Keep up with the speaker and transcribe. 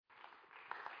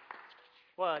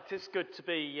Well, it is good to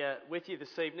be with you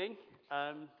this evening.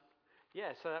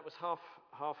 So that was half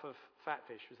of fat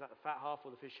fish. Was that the fat half or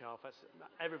the fish half?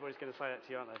 Everybody's going to say that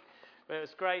to you, aren't they? But it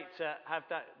was great to have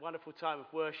that wonderful time of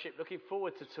worship. Looking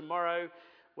forward to tomorrow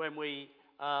when we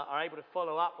are able to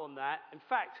follow up on that. In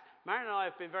fact, Marion and I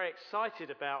have been very excited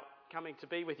about coming to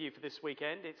be with you for this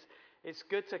weekend. It's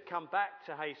good to come back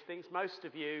to Hastings. Most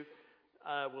of you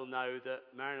will know that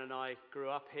Marion and I grew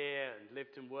up here and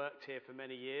lived and worked here for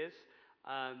many years.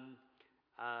 I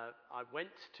went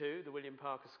to the William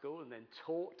Parker School and then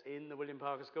taught in the William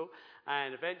Parker School,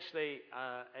 and eventually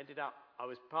I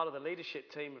was part of the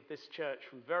leadership team of this church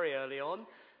from very early on,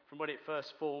 from when it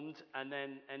first formed, and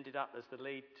then ended up as the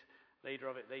leader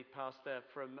of it, lead pastor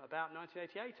from about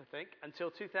 1988, I think, until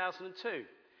 2002,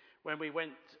 when we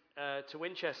went to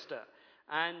Winchester.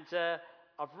 And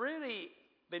I've really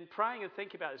been praying and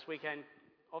thinking about this weekend,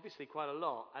 obviously quite a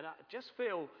lot, and I just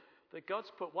feel that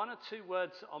God's put one or two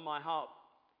words on my heart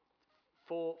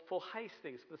for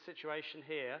Hastings, for the situation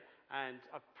here. And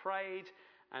I've prayed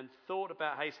and thought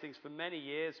about Hastings for many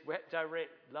years, wept over it,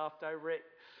 laughed over it,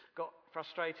 got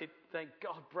frustrated, thank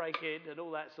God, break in, and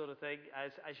all that sort of thing,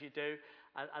 as you do.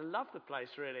 I love the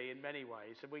place, really, in many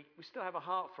ways, and we still have a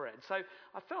heart for it. And so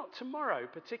I felt tomorrow,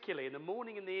 particularly in the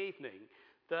morning and the evening,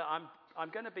 that I'm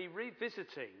going to be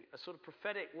revisiting a sort of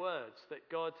prophetic words that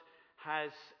God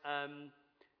has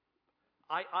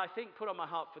I think put on my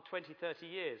heart for 20, 30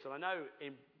 years. And I know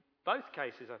in both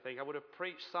cases, I think, I would have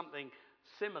preached something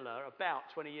similar about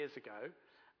 20 years ago,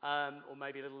 or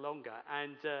maybe a little longer.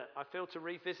 And I feel to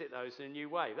revisit those in a new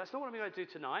way. That's not what I'm going to do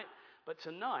tonight. But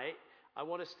tonight, I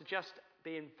want us to just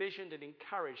be envisioned and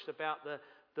encouraged about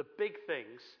the big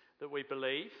things that we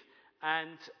believe.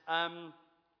 And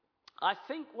I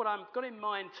think what I've got in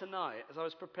mind tonight, as I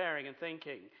was preparing and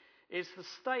thinking, is the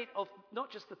state of not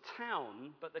just the town,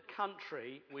 but the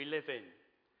country we live in,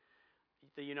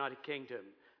 the United Kingdom.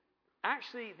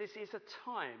 Actually, this is a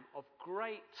time of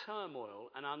great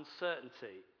turmoil and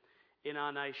uncertainty in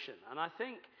our nation. And I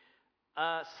think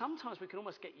sometimes we can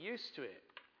almost get used to it.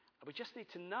 We just need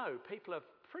to know people are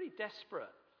pretty desperate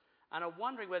and are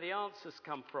wondering where the answers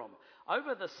come from.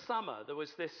 Over the summer, there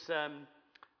was this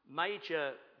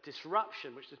major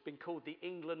disruption, which has been called the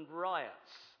England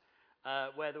riots.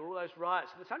 Where there were all those riots,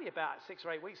 and it's only about 6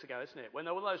 or 8 weeks ago, isn't it? When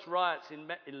there were all those riots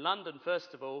in London,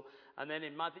 first of all, and then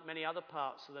in many other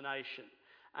parts of the nation.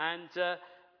 And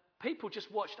people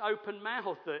just watched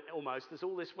open-mouthed almost as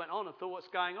all this went on and thought, what's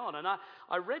going on? And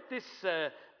I read this,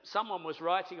 someone was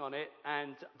writing on it,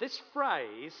 and this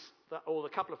phrase, or the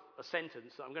couple of a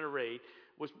sentence that I'm going to read,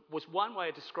 was one way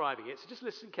of describing it. So just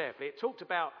listen carefully. It talked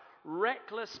about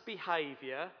reckless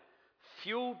behaviour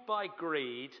fueled by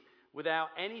greed, without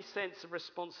any sense of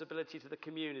responsibility to the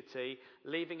community,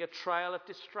 leaving a trail of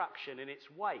destruction in its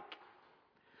wake.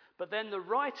 But then the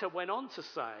writer went on to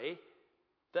say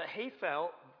that he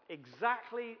felt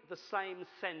exactly the same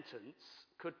sentence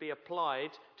could be applied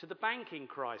to the banking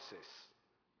crisis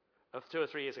of 2 or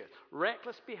 3 years ago.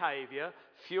 Reckless behaviour,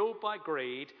 fueled by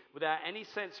greed, without any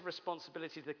sense of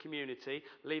responsibility to the community,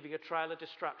 leaving a trail of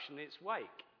destruction in its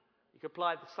wake. You could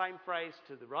apply the same phrase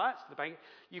to the riots, to the bank.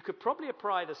 You could probably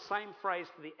apply the same phrase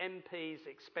to the MP's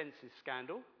expenses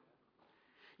scandal.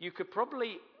 You could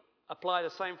probably apply the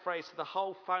same phrase to the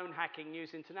whole phone hacking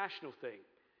News International thing.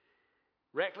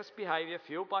 Reckless behaviour,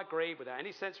 fueled by greed, without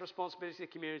any sense of responsibility to the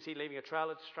community, leaving a trail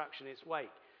of destruction in its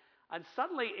wake. And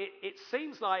suddenly it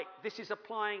seems like this is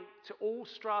applying to all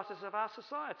stratas of our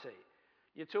society.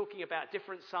 You're talking about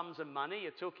different sums of money.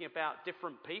 You're talking about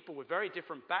different people with very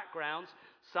different backgrounds.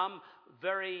 Some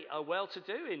very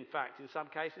well-to-do, in fact, in some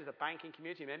cases, the banking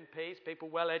community, MPs, people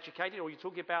well-educated. Or you're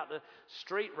talking about the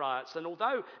street riots. And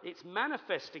although it's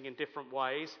manifesting in different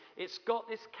ways, it's got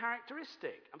this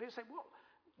characteristic. And people say,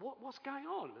 what's going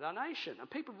on with our nation? And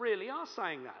people really are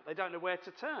saying that. They don't know where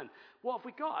to turn. What have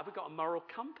we got? Have we got a moral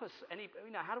compass?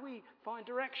 How do we find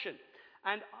direction?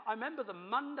 And I remember the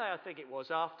Monday, I think it was,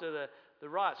 after the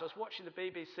riots, I was watching the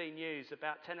BBC News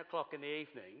about 10 o'clock in the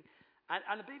evening,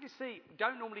 and the BBC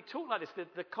don't normally talk like this.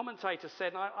 The commentator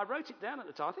said, and I wrote it down at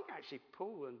the time, I think actually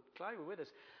Paul and Clay were with us,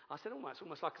 I said, it's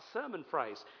almost like a sermon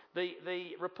phrase.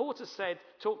 The reporter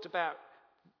talked about,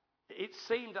 it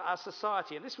seemed that our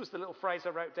society, and this was the little phrase I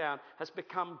wrote down, has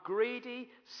become greedy,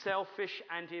 selfish,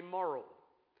 and immoral.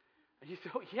 And you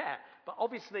thought, yeah, but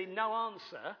obviously no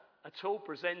answer at all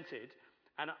presented.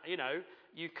 And,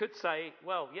 you could say,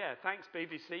 well, yeah, thanks,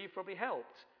 BBC, you probably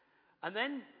helped. And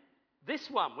then this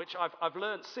one, which I've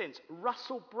learned since,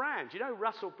 Russell Brand. You know who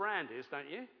Russell Brand is, don't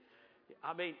you?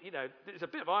 I mean, there's a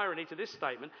bit of irony to this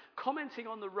statement. Commenting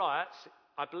on the riots,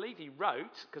 I believe he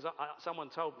wrote, because someone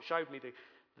showed me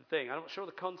thing. I'm not sure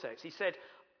the context. He said,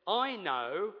 I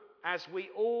know, as we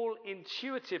all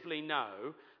intuitively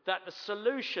know, that the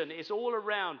solution is all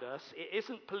around us. It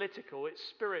isn't political, it's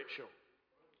spiritual.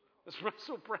 That's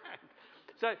Russell Brand.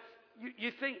 So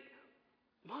you think,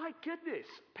 my goodness,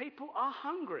 people are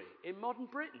hungry in modern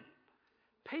Britain.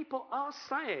 People are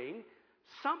saying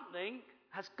something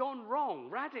has gone wrong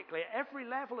radically at every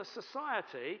level of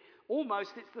society.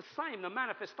 Almost it's the same, the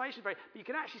manifestation. But you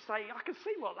can actually say, I can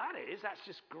see what that is. That's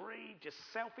just greed, just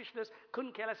selfishness.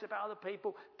 Couldn't care less about other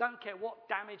people. Don't care what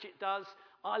damage it does.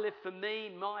 I live for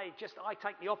me. I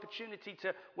take the opportunity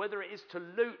to, whether it is to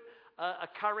loot a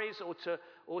Currys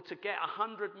or to get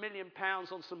 £100 million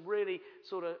on some really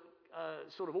sort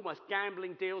of almost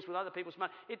gambling deals with other people's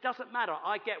money. It doesn't matter.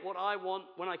 I get what I want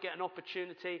when I get an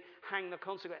opportunity, hang the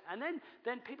consequence. And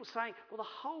then people saying, well, the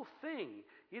whole thing,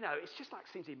 it's just like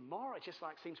seems immoral. It just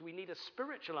like seems we need a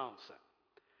spiritual answer.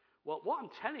 Well, what I'm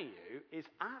telling you is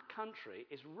our country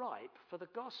is ripe for the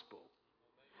gospel.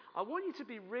 I want you to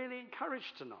be really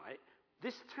encouraged tonight.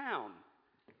 This town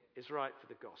is ripe for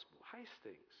the gospel.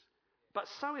 Hastings. But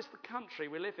so is the country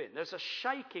we live in. There's a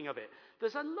shaking of it.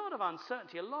 There's a lot of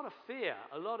uncertainty, a lot of fear,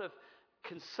 a lot of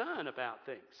concern about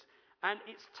things. And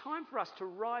it's time for us to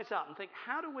rise up and think,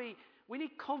 we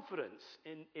need confidence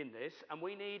in this, and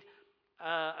we need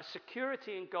a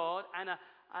security in God, and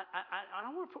I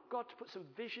want God to put some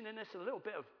vision in this, a little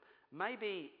bit of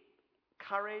maybe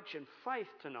courage and faith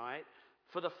tonight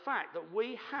for the fact that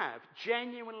we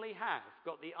genuinely have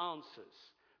got the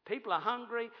answers. People are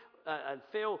hungry and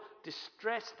feel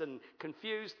distressed and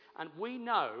confused, and we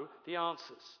know the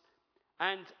answers.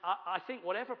 And I think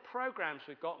whatever programs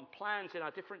we've got and plans in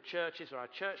our different churches or our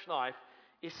church life,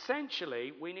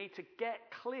 essentially we need to get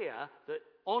clear that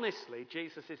honestly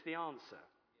Jesus is the answer.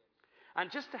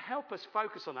 And just to help us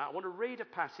focus on that, I want to read a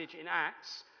passage in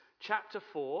Acts chapter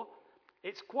 4.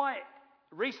 It's quite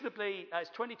reasonably,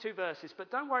 it's 22 verses, but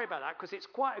don't worry about that because it's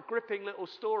quite a gripping little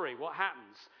story, what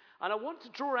happens. And I want to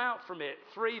draw out from it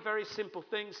 3 very simple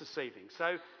things this evening.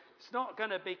 So it's not going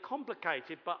to be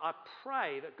complicated, but I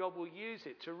pray that God will use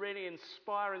it to really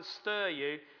inspire and stir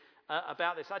you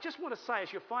about this. I just want to say,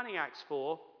 as you're finding Acts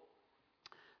 4,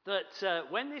 that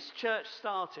when this church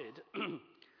started,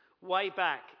 way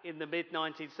back in the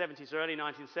mid-1970s, early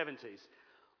 1970s,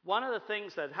 one of the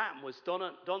things that happened was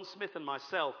Don Smith and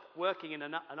myself, working in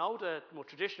an older, more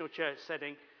traditional church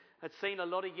setting, had seen a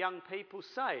lot of young people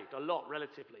saved, a lot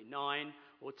relatively, 9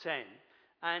 or 10.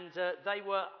 And they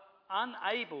were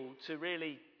unable to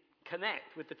really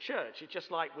connect with the church. It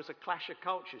just was a clash of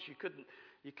cultures.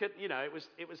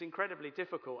 It was incredibly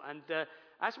difficult. And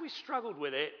as we struggled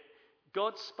with it,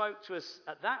 God spoke to us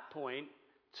at that point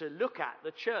to look at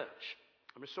the church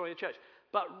and restoring the church.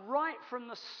 But right from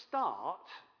the start,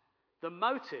 the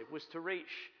motive was to reach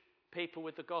people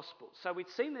with the gospel. So we'd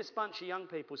seen this bunch of young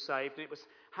people saved, and it was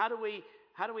how do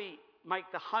we make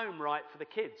the home right for the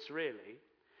kids, really?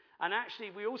 And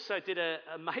actually, we also did a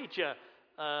major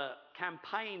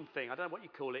campaign thing. I don't know what you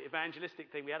call it,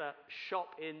 evangelistic thing. We had a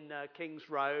shop in King's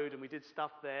Road, and we did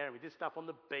stuff there, and we did stuff on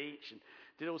the beach, and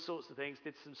did all sorts of things.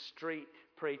 Did some street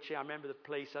preaching. I remember the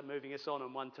police moving us on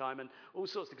one time, and all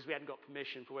sorts of, because we hadn't got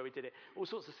permission for where we did it. All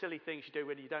sorts of silly things you do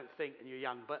when you don't think and you're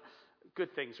young, but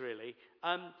good things really.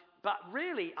 But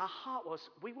really, our heart was,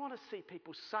 we want to see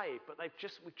people saved, but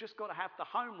we've just got to have the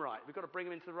home right. We've got to bring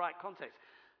them into the right context.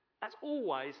 That's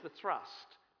always the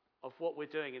thrust of what we're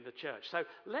doing in the church. So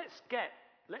let's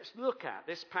look at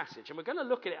this passage, and we're going to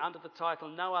look at it under the title,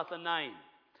 No Other Name.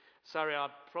 Sorry,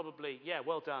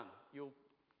 well done. You'll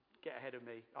get ahead of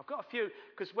me. I've got a few,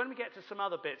 because when we get to some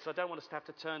other bits, I don't want us to have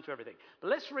to turn to everything.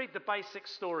 But let's read the basic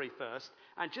story first,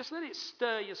 and just let it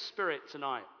stir your spirit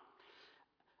tonight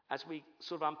as we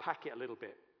sort of unpack it a little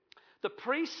bit. The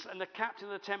priests and the captain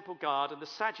of the temple guard and the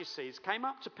Sadducees came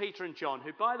up to Peter and John,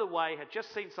 who, by the way, had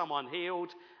just seen someone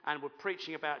healed and were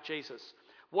preaching about Jesus.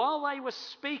 While they were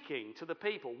speaking to the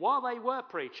people, while they were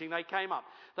preaching, they came up.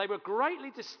 They were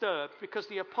greatly disturbed because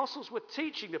the apostles were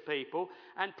teaching the people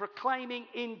and proclaiming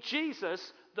in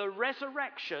Jesus the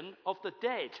resurrection of the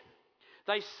dead.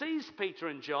 They seized Peter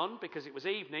and John because it was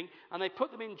evening, and they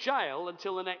put them in jail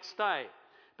until the next day.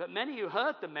 But many who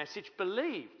heard the message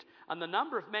believed, and the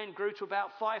number of men grew to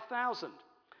about 5,000.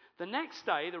 The next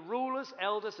day, the rulers,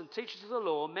 elders, and teachers of the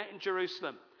law met in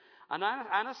Jerusalem. And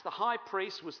Annas, the high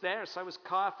priest, was there, and so was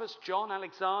Caiaphas, John,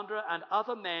 Alexander, and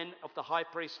other men of the high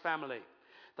priest's family.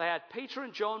 They had Peter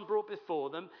and John brought before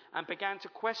them and began to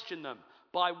question them.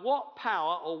 By what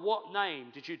power or what name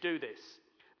did you do this?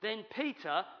 Then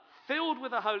Peter, filled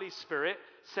with the Holy Spirit,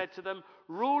 said to them,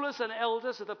 rulers and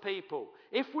elders of the people,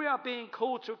 if we are being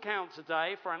called to account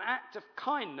today for an act of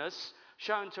kindness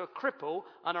shown to a cripple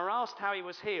and are asked how he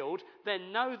was healed,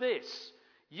 then know this,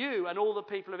 you and all the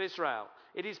people of Israel,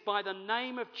 it is by the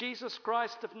name of Jesus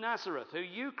Christ of Nazareth, who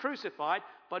you crucified,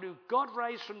 but who God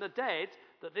raised from the dead,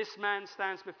 that this man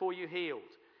stands before you healed.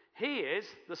 He is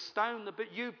the stone that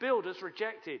you builders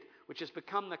rejected, which has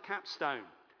become the capstone.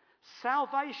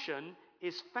 Salvation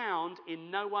is found in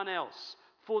no one else,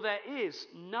 for there is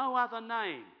no other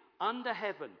name under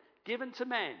heaven given to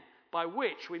men by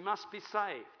which we must be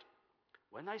saved.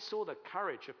 When they saw the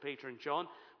courage of Peter and John,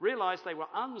 realized they were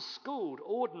unschooled,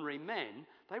 ordinary men,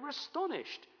 they were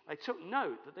astonished. They took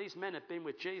note that these men had been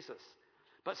with Jesus.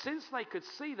 But since they could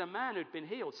see the man who'd been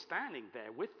healed standing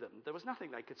there with them, there was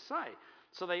nothing they could say.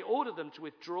 So they ordered them to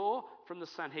withdraw from the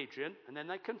Sanhedrin, and then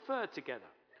they conferred together.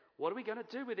 What are we going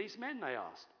to do with these men, they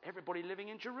asked. Everybody living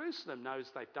in Jerusalem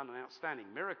knows they've done an outstanding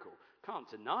miracle. Can't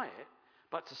deny it.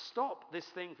 But to stop this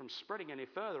thing from spreading any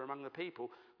further among the people,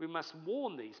 we must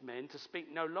warn these men to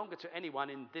speak no longer to anyone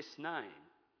in this name.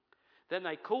 Then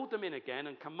they called them in again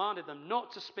and commanded them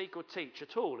not to speak or teach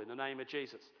at all in the name of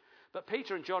Jesus. But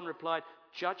Peter and John replied,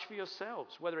 judge for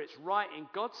yourselves whether it's right in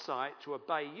God's sight to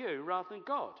obey you rather than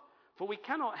God. For we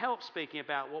cannot help speaking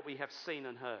about what we have seen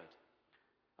and heard.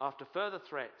 After further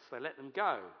threats, they let them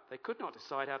go. They could not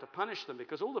decide how to punish them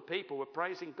because all the people were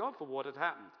praising God for what had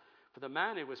happened. For the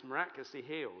man who was miraculously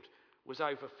healed was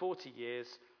over 40 years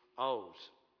old.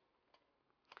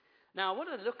 Now, I want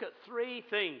to look at three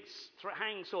things,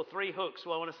 three hooks.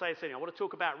 Well, I want to say this thing. I want to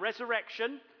talk about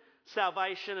resurrection,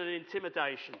 salvation, and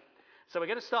intimidation. So we're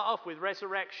going to start off with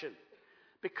resurrection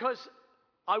because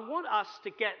I want us to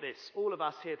get this, all of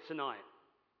us here tonight.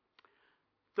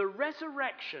 The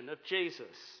resurrection of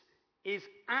Jesus is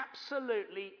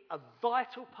absolutely a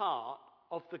vital part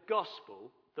of the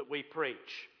gospel that we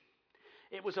preach.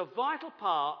 It was a vital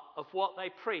part of what they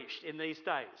preached in these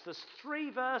days. There's 3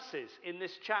 verses in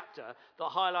this chapter that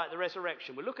highlight the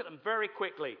resurrection. We'll look at them very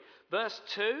quickly. Verse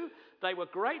 2, they were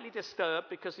greatly disturbed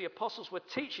because the apostles were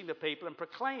teaching the people and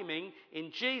proclaiming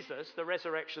in Jesus the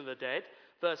resurrection of the dead.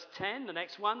 Verse 10, the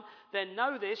next one, then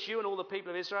know this, you and all the people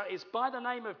of Israel, is by the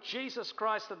name of Jesus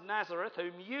Christ of Nazareth,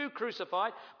 whom you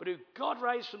crucified, but who God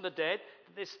raised from the dead,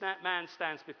 that this man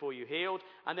stands before you healed.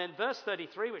 And then verse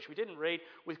 33, which we didn't read,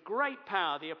 with great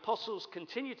power the apostles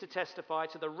continued to testify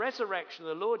to the resurrection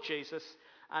of the Lord Jesus,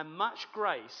 and much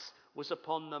grace was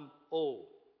upon them all.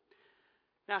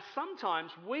 Now, sometimes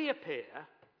we appear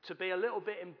to be a little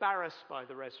bit embarrassed by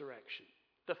the resurrection.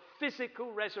 The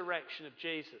physical resurrection of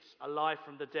Jesus, alive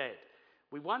from the dead.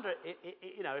 We wonder,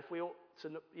 if we ought to,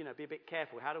 be a bit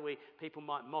careful. How do people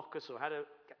might mock us, or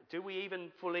do we even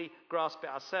fully grasp it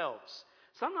ourselves?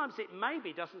 Sometimes it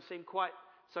maybe doesn't seem quite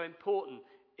so important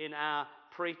in our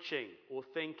preaching or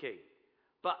thinking.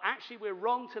 But actually we're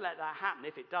wrong to let that happen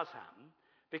if it does happen,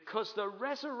 because the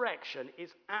resurrection is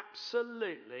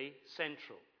absolutely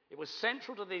central. It was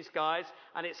central to these guys,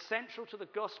 and it's central to the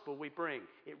gospel we bring.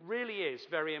 It really is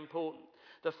very important.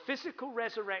 The physical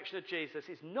resurrection of Jesus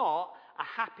is not a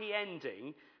happy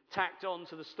ending tacked on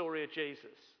to the story of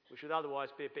Jesus, which would otherwise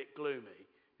be a bit gloomy,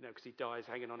 because he dies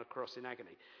hanging on a cross in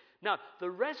agony. No, the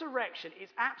resurrection is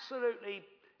absolutely,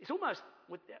 it's almost,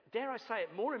 dare I say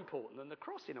it, more important than the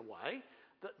cross in a way.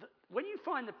 When you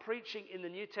find the preaching in the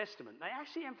New Testament, they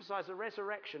actually emphasize the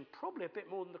resurrection probably a bit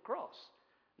more than the cross.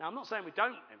 Now, I'm not saying we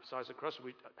don't emphasize the cross,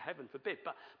 heaven forbid,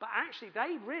 but actually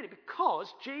they really,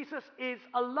 because Jesus is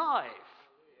alive.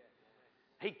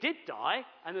 He did die,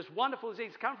 and as wonderful as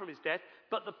he's come from his death,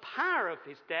 but the power of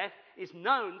his death is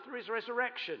known through his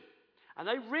resurrection. And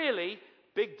they really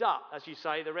bigged up, as you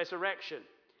say, the resurrection.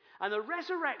 And the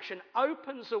resurrection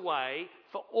opens a way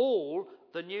for all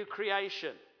the new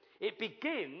creation. It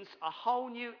begins a whole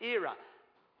new era.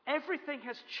 Everything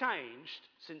has changed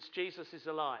since Jesus is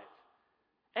alive.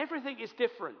 Everything is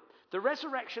different. The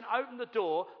resurrection opened the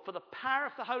door for the power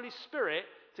of the Holy Spirit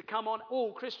to come on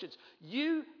all Christians.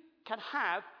 You can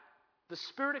have the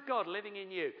Spirit of God living in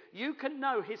you. You can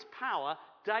know his power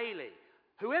daily.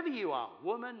 Whoever you are,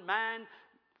 woman, man,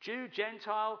 Jew,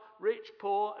 Gentile, rich,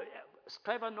 poor,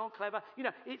 clever, non-clever,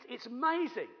 it's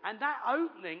amazing. And that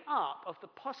opening up of the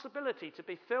possibility to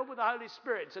be filled with the Holy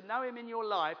Spirit, to know him in your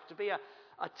life, to be a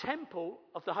temple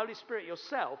of the Holy Spirit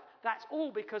yourself, that's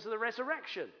all because of the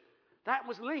resurrection. That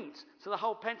was linked to the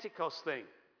whole Pentecost thing.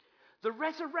 The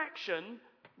resurrection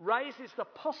raises the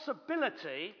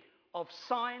possibility of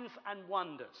signs and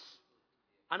wonders.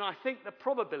 And I think the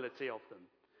probability of them.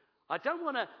 I don't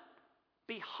want to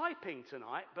be hyping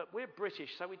tonight, but we're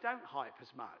British, so we don't hype as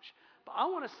much. But I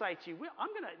want to say to you, we're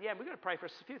going to pray for a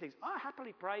few things. I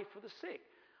happily pray for the sick.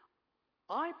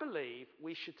 I believe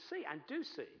we should see, and do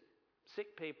see,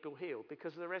 sick people healed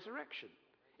because of the resurrection.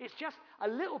 It's just a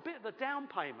little bit of the down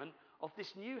payment of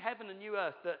this new heaven and new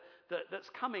earth that's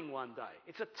coming one day.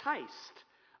 It's a taste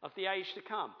of the age to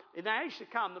come. In the age to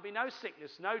come, there'll be no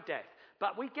sickness, no death.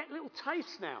 But we get little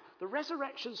tastes now. The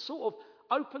resurrection sort of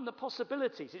opened the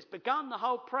possibilities. It's begun the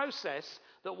whole process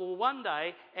that will one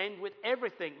day end with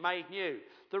everything made new.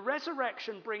 The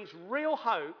resurrection brings real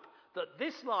hope that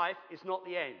this life is not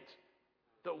the end.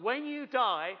 That when you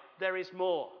die, there is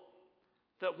more.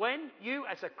 That when you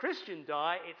as a Christian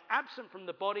die, it's absent from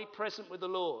the body, present with the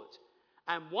Lord.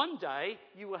 And one day,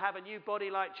 you will have a new body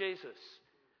like Jesus.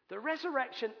 The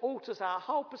resurrection alters our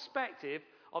whole perspective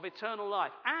of eternal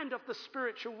life and of the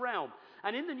spiritual realm.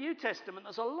 And in the New Testament,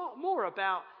 there's a lot more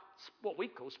about what we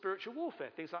call spiritual warfare,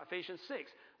 things like Ephesians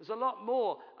 6. There's a lot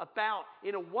more about,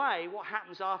 in a way, what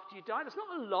happens after you die. There's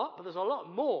not a lot, but there's a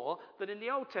lot more than in the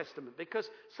Old Testament, because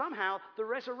somehow the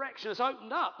resurrection has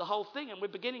opened up the whole thing and we're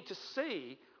beginning to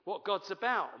see what God's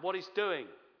about, what he's doing.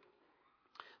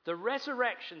 The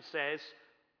resurrection says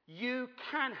you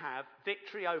can have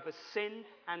victory over sin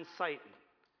and Satan.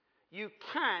 You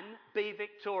can be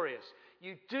victorious.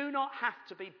 You do not have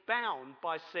to be bound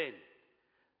by sin.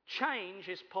 Change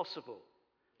is possible.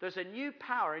 There's a new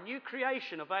power, a new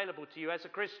creation available to you as a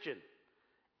Christian.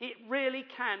 It really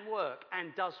can work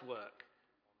and does work.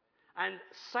 And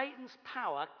Satan's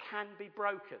power can be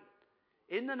broken.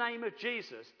 In the name of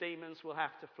Jesus, demons will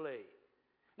have to flee.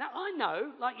 Now, I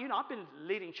know, I've been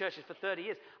leading churches for 30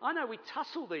 years. I know we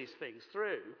tussle these things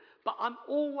through, but I'm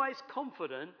always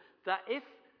confident that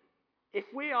if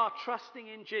we are trusting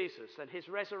in Jesus and his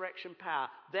resurrection power,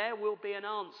 there will be an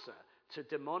answer to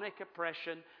demonic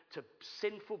oppression, to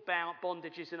sinful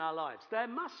bondages in our lives. There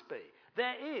must be.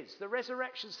 There is. The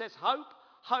resurrection says hope,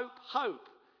 hope, hope.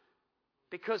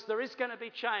 Because there is going to be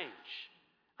change.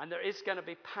 And there is going to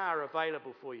be power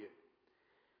available for you.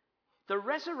 The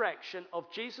resurrection of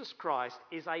Jesus Christ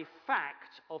is a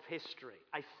fact of history.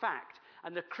 A fact.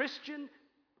 And the Christian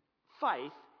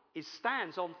faith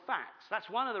stands on facts. That's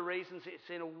one of the reasons it's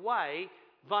in a way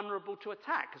vulnerable to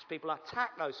attack, because people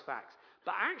attack those facts.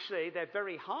 But actually, they're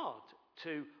very hard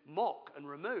to mock and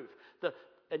remove.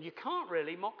 And you can't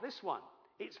really mock this one.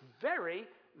 It's very,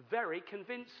 very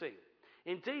convincing.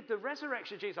 Indeed, the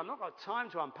resurrection of Jesus, I've not got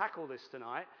time to unpack all this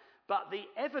tonight, but the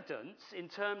evidence in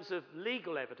terms of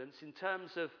legal evidence, in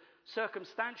terms of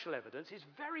circumstantial evidence, is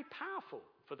very powerful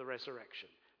for the resurrection.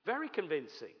 Very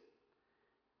convincing.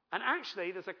 And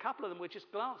actually, there's a couple of them we'll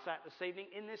just glance at this evening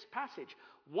in this passage.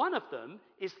 One of them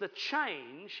is the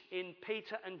change in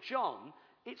Peter and John.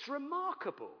 It's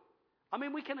remarkable. I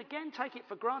mean, we can again take it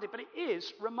for granted, but it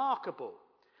is remarkable.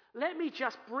 Let me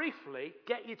just briefly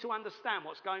get you to understand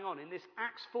what's going on in this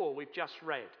Acts 4 we've just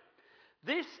read.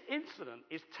 This incident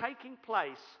is taking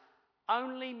place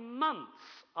only months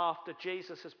after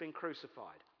Jesus has been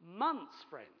crucified. Months,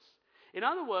 friends. In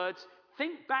other words,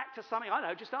 think back to something,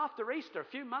 just after Easter, a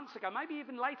few months ago, maybe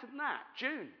even later than that,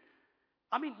 June.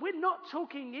 I mean, we're not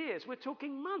talking years, we're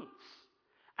talking months.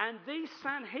 And these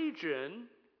Sanhedrin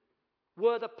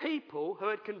were the people who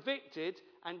had convicted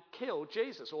and killed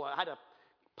Jesus, or had a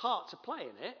part to play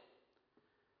in it.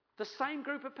 The same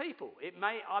group of people.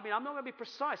 I'm not going to be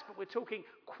precise, but we're talking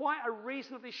quite a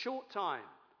reasonably short time.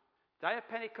 Day of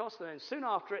Pentecost, and then soon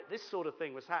after it, this sort of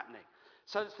thing was happening.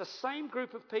 So it's the same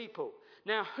group of people.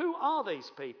 Now, who are these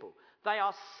people? They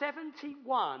are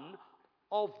 71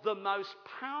 of the most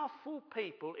powerful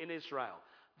people in Israel.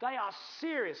 They are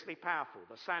seriously powerful,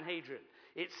 the Sanhedrin.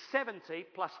 It's 70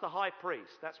 plus the high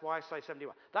priest. That's why I say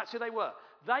 71. That's who they were.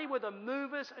 They were the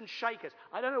movers and shakers.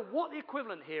 I don't know what the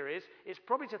equivalent here is. It's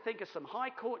probably to think of some high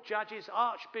court judges,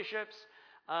 archbishops,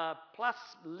 plus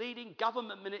leading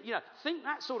government ministers. Think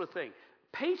that sort of thing.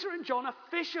 Peter and John are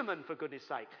fishermen, for goodness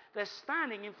sake. They're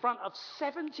standing in front of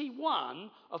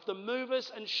 71 of the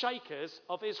movers and shakers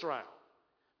of Israel.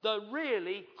 The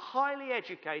really highly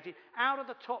educated, out of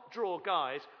the top drawer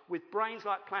guys with brains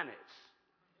like planets,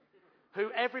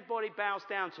 who everybody bows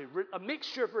down to. A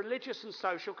mixture of religious and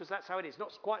social, because that's how it is.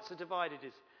 Not quite so divided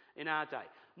as in our day.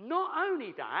 Not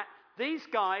only that, these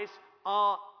guys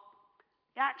are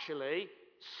actually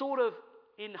sort of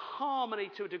in harmony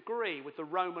to a degree with the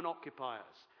Roman occupiers.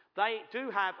 They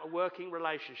do have a working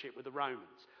relationship with the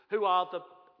Romans, who are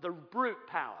the brute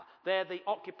power. They're the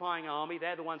occupying army.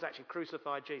 They're the ones actually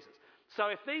crucified Jesus. So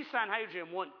if these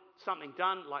Sanhedrin want something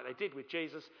done like they did with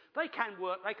Jesus, they can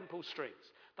work, they can pull strings.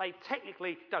 They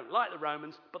technically don't like the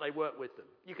Romans, but they work with them.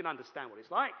 You can understand what it's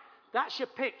like. That's your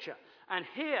picture. And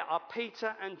here are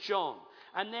Peter and John.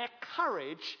 And their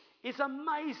courage is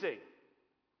amazing.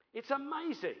 It's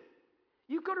amazing.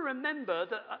 You've got to remember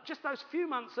that just those few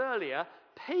months earlier,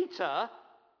 Peter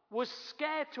was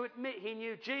scared to admit he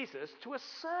knew Jesus to a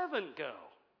servant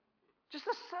girl. Just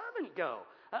a servant girl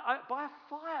by a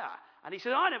fire. And he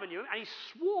said, I never knew him. And he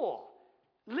swore,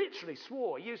 literally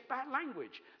swore. He used bad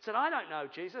language. Said, I don't know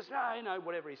Jesus. No,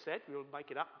 whatever he said. We'll make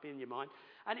it up, be in your mind.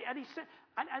 And he said,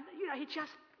 and he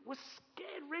just was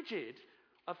scared rigid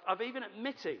of even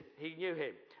admitting he knew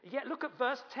him. Yet look at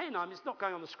verse 10. It's not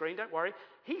going on the screen, don't worry.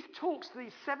 He talks to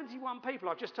these 71 people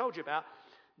I've just told you about.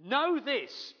 Know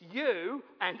this, you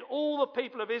and all the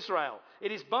people of Israel.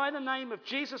 It is by the name of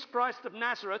Jesus Christ of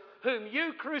Nazareth, whom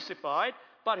you crucified,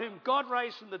 but whom God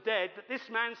raised from the dead, that this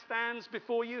man stands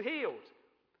before you healed.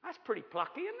 That's pretty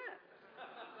plucky, isn't it?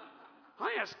 I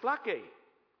think that's plucky.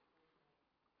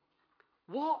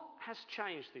 What has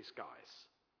changed these guys?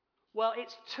 Well,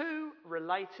 it's two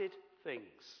related things.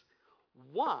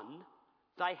 One,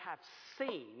 they have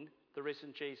seen the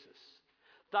risen Jesus.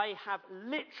 They have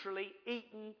literally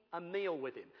eaten a meal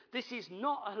with him. This is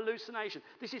not a hallucination.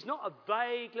 This is not a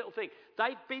vague little thing.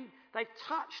 They've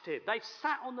touched him. They've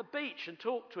sat on the beach and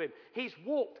talked to him. He's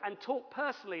walked and talked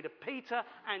personally to Peter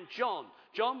and John.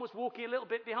 John was walking a little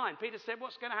bit behind. Peter said,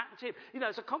 what's going to happen to him? You know,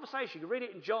 it's a conversation. You can read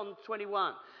it in John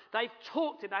 21. They've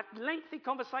talked to him. They've lengthy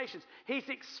conversations. He's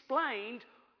explained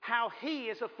how he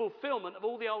is a fulfillment of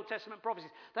all the Old Testament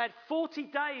prophecies. They had 40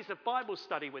 days of Bible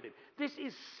study with him. This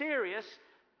is serious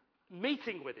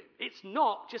meeting with him. It's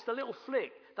not just a little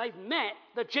flick. They've met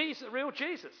the real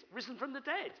Jesus, risen from the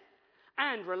dead.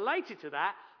 And related to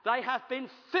that, they have been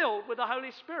filled with the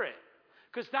Holy Spirit.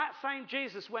 Because that same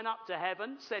Jesus went up to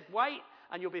heaven, said, wait,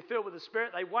 and you'll be filled with the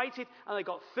Spirit. They waited, and they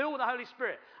got filled with the Holy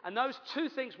Spirit. And those two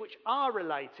things which are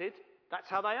related, that's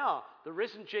how they are. The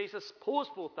risen Jesus pours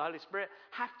forth the Holy Spirit,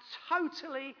 have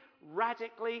totally,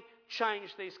 radically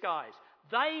changed these guys.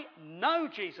 They know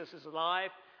Jesus is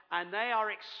alive, and they are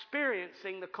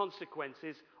experiencing the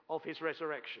consequences of his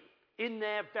resurrection in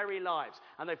their very lives.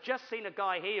 And they've just seen a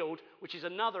guy healed, which is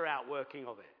another outworking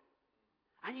of it.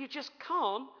 And you just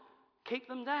can't keep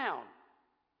them down.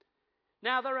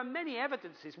 Now, there are many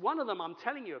evidences. One of them I'm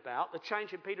telling you about, the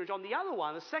change in Peter and John. The other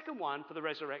one, the second one for the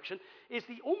resurrection, is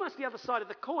almost the other side of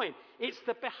the coin. It's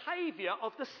the behaviour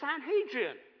of the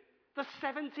Sanhedrin. The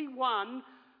 71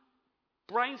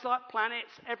 brains like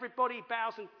planets, everybody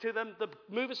bows to them, the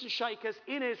movers and shakers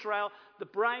in Israel, the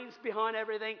brains behind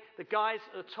everything, the guys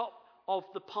at the top of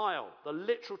the pile, the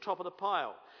literal top of the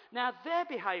pile. Now, their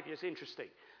behaviour is interesting.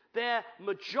 Their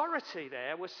majority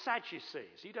there was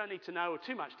Sadducees. You don't need to know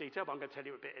too much detail, but I'm going to tell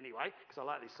you a bit anyway, because I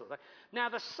like this sort of thing. Now,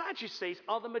 the Sadducees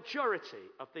are the majority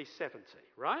of these 70,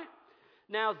 right?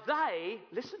 Now,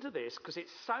 listen to this, because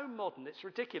it's so modern, it's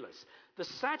ridiculous. The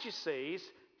Sadducees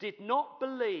did not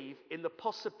believe in the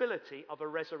possibility of a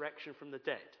resurrection from the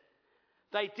dead.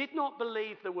 They did not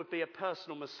believe there would be a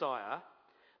personal Messiah.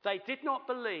 They did not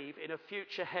believe in a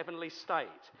future heavenly state.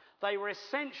 They were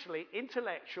essentially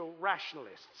intellectual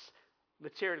rationalists,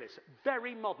 materialists,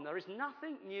 very modern. There is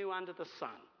nothing new under the sun.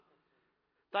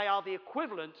 They are the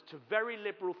equivalent to very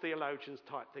liberal theologians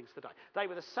type things today. They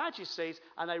were the Sadducees,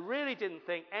 and they really didn't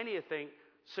think anything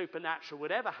supernatural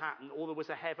would ever happen, or there was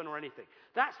a heaven or anything.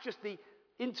 That's just the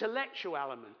intellectual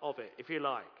element of it, if you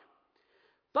like.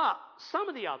 But some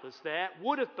of the others there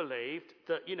would have believed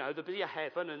that, there'd be a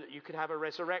heaven and that you could have a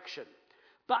resurrection.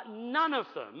 But none of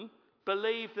them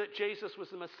believed that Jesus was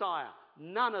the Messiah.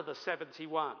 None of the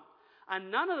 71. And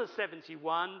none of the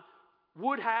 71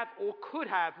 would have or could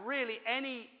have really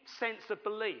any sense of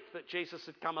belief that Jesus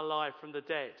had come alive from the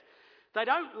dead. They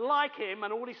don't like him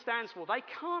and all he stands for. They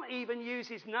can't even use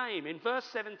his name. In verse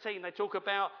 17, they talk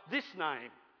about this name.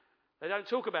 They don't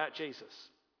talk about Jesus.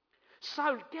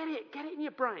 So get it in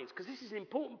your brains, because this is an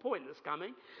important point that's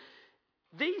coming.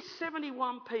 These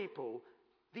 71 people,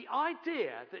 the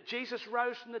idea that Jesus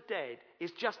rose from the dead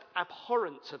is just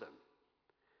abhorrent to them.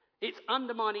 It's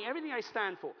undermining everything they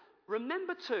stand for.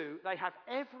 Remember too, they have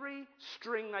every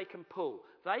string they can pull.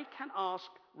 They can ask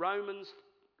Romans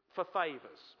for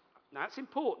favours. Now that's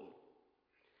important.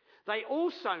 They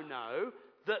also know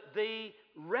that the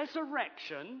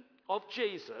resurrection of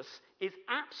Jesus is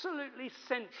absolutely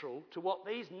central to what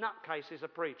these nutcases are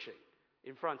preaching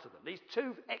in front of them. These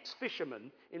two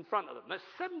ex-fishermen in front of them. There's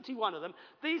 71 of them.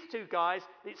 These two guys,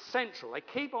 it's central. They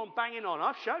keep on banging on.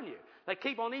 I've shown you. They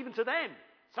keep on even to them,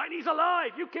 saying he's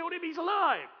alive. You killed him, he's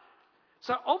alive.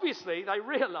 So obviously they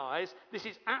realise this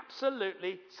is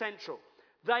absolutely central.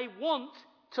 They want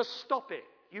to stop it.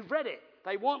 You've read it.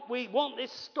 We want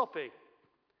this stopping.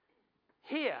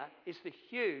 Here is the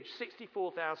huge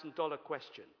 $64,000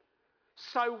 question.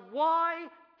 So why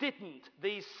didn't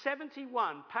these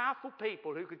 71 powerful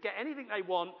people who could get anything they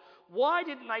want, why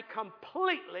didn't they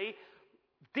completely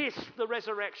This, the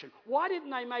resurrection. Why didn't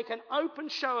they make an open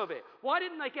show of it? Why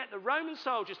didn't they get the Roman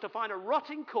soldiers to find a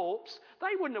rotting corpse?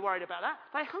 They wouldn't have worried about that.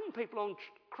 They hung people on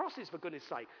crosses, for goodness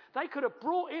sake. They could have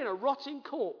brought in a rotting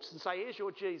corpse and say, here's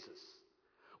your Jesus.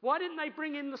 Why didn't they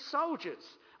bring in the soldiers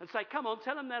and say, come on,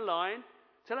 tell them they're lying.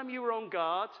 Tell them you were on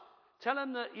guard. Tell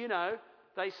them that,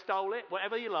 they stole it,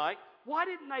 whatever you like. Why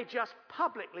didn't they just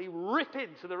publicly rip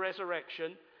into the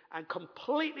resurrection and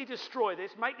completely destroy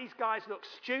this, make these guys look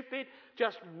stupid,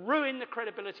 just ruin the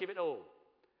credibility of it all?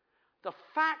 The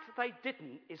fact they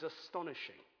didn't is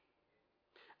astonishing.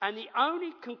 And the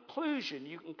only conclusion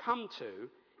you can come to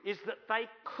is that they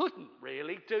couldn't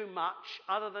really do much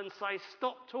other than say,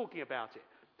 stop talking about it.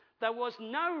 There was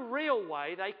no real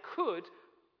way they could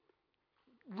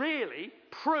really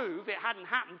prove it hadn't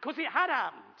happened, because it had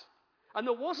happened. And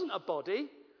there wasn't a body,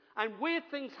 and weird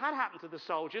things had happened to the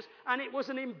soldiers, and it was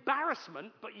an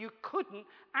embarrassment, but you couldn't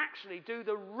actually do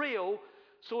the real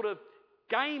sort of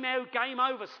game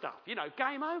over stuff.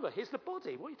 Game over, here's the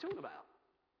body, what are you talking about?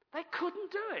 They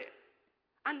couldn't do it.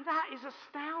 And that is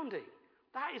astounding.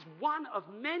 That is one of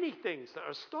many things that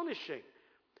are astonishing.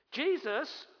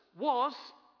 Jesus was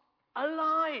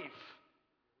alive.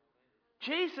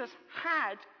 Jesus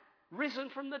had risen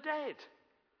from the dead.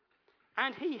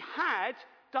 And he had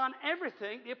done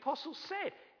everything the apostles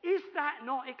said. Is that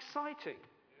not exciting?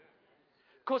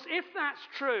 Because if that's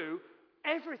true,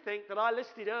 everything that I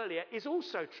listed earlier is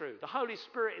also true. The Holy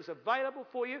Spirit is available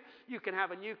for you. You can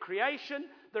have a new creation.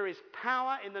 There is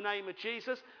power in the name of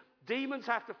Jesus. Demons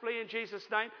have to flee in Jesus'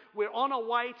 name. We're on our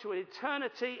way to an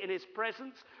eternity in his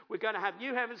presence. We're going to have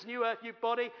new heavens, new earth, new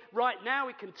body. Right now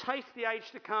we can taste the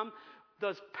age to come.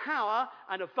 There's power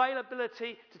and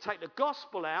availability to take the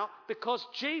gospel out because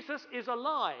Jesus is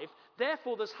alive.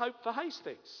 Therefore, there's hope for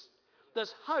Hastings.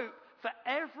 There's hope for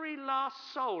every last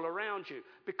soul around you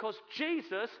because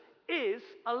Jesus is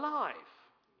alive.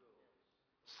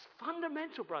 It's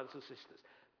fundamental, brothers and sisters.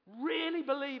 Really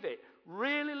believe it.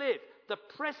 Really live. The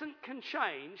present can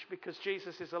change because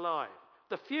Jesus is alive.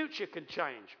 The future can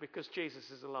change because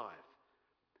Jesus is alive.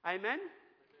 Amen?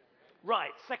 Right,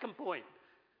 second point.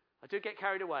 I do get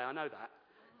carried away, I know that.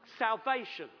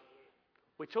 Salvation.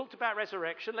 We talked about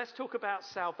resurrection. Let's talk about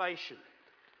salvation.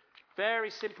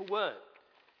 Very simple word.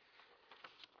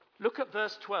 Look at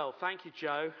verse 12. Thank you,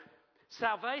 Joe.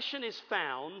 Salvation is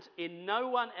found in no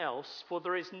one else, for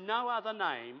there is no other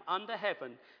name under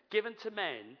heaven given to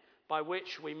men by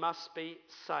which we must be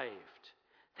saved.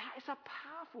 That is a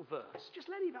powerful verse. Just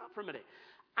let it up for a minute.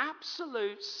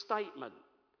 Absolute statement.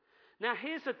 Now,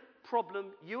 here's a problem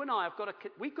you and I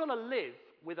we've got to live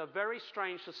with a very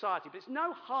strange society, but it's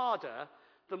no harder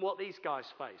than what these guys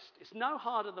faced. It's no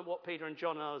harder than what Peter and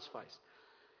John and others faced.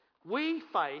 We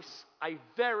face a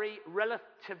very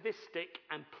relativistic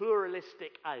and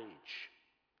pluralistic age,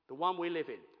 the one we live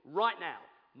in right now,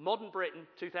 modern Britain,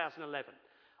 2011,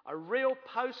 a real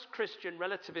post-Christian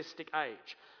relativistic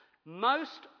age.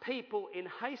 Most people in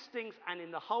Hastings and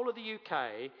in the whole of the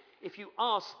UK, if you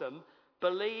ask them,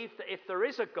 believe that if there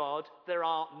is a God, there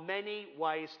are many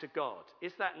ways to God.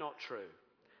 Is that not true?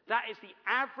 That is the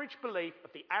average belief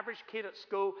of the average kid at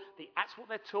school. That's what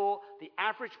they're taught. The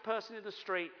average person in the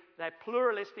street. They're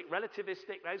pluralistic,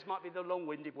 relativistic. Those might be the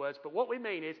long-winded words. But what we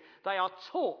mean is they are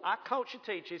taught, our culture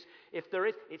teaches, if there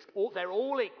is, they're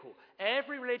all equal.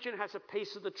 Every religion has a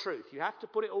piece of the truth. You have to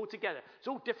put it all together. It's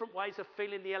all different ways of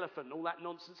feeling the elephant and all that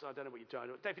nonsense. I don't know what you're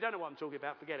talking about. If you don't know what I'm talking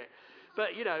about, forget it.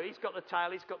 But, he's got the tail,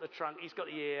 he's got the trunk, he's got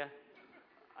the ear.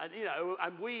 And,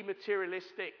 and we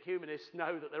materialistic humanists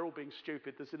know that they're all being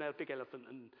stupid. There's a big elephant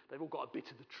and they've all got a bit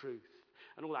of the truth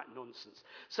and all that nonsense.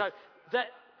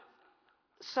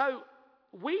 So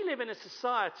we live in a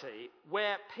society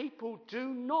where people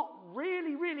do not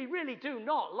really do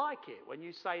not like it when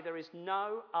you say there is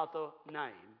no other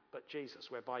name but Jesus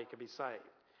whereby you can be saved.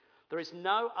 There is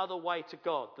no other way to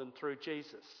God than through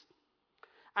Jesus.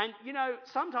 And,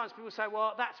 sometimes people say,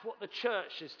 well, that's what the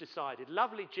church has decided.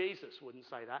 Lovely Jesus wouldn't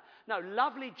say that. No,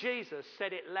 lovely Jesus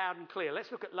said it loud and clear.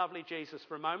 Let's look at lovely Jesus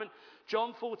for a moment.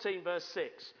 John 14, verse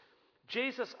 6.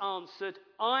 Jesus answered,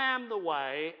 I am the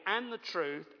way and the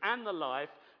truth and the life.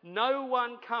 No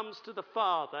one comes to the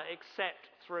Father except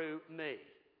through me.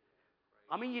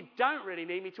 I mean, you don't really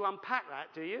need me to unpack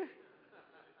that, do you?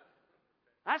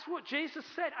 That's what Jesus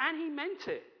said, and he meant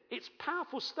it. It's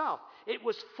powerful stuff. It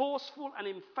was forceful and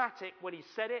emphatic when he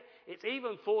said it. It's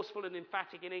even forceful and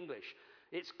emphatic in English.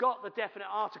 It's got the definite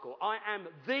article. I am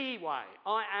the way.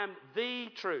 I am the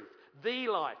truth. The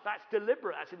life. That's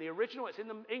deliberate. That's in the original. It's in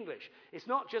the English. It's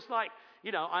not just like,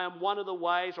 I am one of the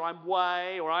ways, or I'm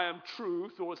way, or I am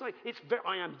truth, or something.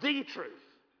 I am the truth.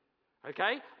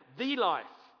 Okay? The life.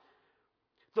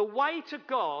 The way to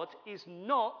God is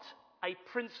not a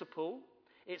principle.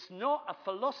 It's not a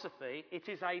philosophy. It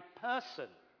is a person.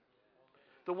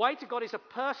 The way to God is a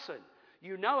person.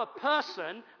 You know a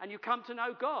person and you come to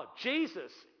know God.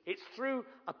 Jesus, it's through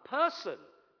a person,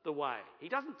 the way. He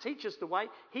doesn't teach us the way.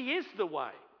 He is the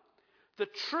way. The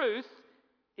truth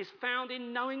is found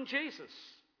in knowing Jesus.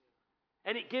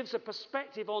 And it gives a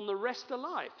perspective on the rest of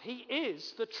life. He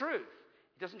is the truth.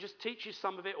 He doesn't just teach you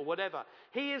some of it or whatever.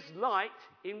 He is light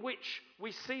in which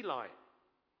we see light.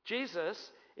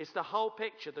 Jesus is the whole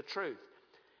picture, the truth.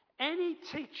 Any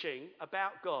teaching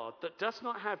about God that does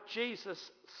not have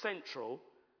Jesus central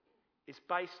is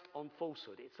based on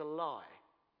falsehood. It's a lie.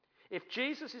 If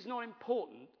Jesus is not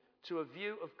important to a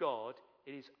view of God,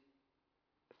 it is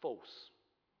false.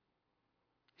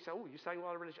 You say, oh, you're saying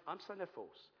well, religion? I'm saying they're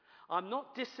false. I'm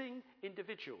not dissing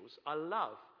individuals. I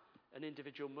love an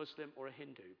individual Muslim or a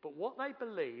Hindu. But what they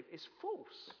believe is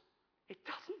false. It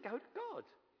doesn't go to God.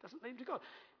 It doesn't lead to God.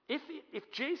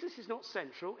 If Jesus is not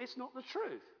central, it's not the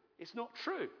truth. It's not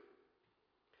true.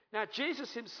 Now,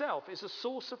 Jesus himself is the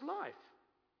source of life.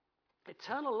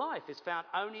 Eternal life is found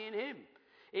only in him.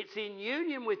 It's in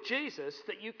union with Jesus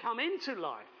that you come into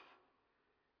life.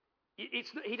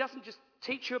 He doesn't just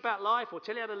teach you about life or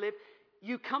tell you how to live.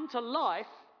 You come to life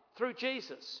through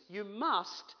Jesus. You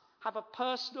must have a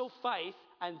personal faith,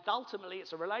 and ultimately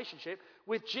it's a relationship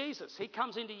with Jesus. He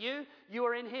comes into you, you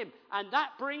are in him. And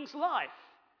that brings life.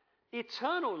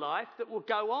 Eternal life that will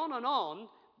go on and on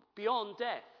beyond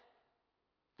death.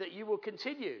 That you will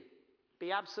continue.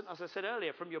 Be absent, as I said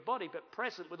earlier, from your body, but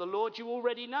present with the Lord you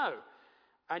already know.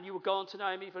 And you will go on to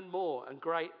know him even more and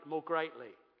more greatly.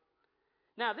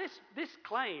 Now, this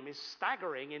claim is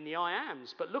staggering in the I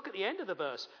ams, but look at the end of the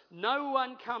verse. No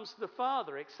one comes to the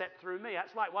Father except through me.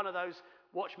 That's like one of those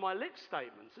watch my lips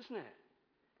statements, isn't it?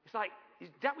 It's like, is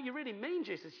that what you really mean,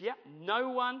 Jesus? Yep, no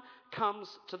one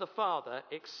comes to the Father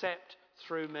except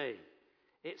through me.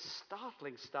 It's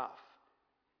startling stuff.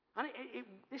 And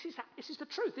this is the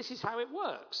truth. This is how it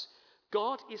works.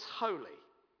 God is holy.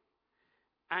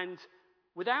 And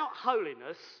without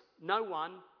holiness, no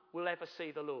one will ever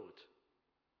see the Lord.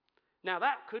 Now,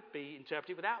 that could be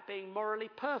interpreted without being morally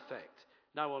perfect.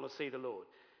 No one will see the Lord.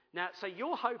 Now, so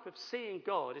your hope of seeing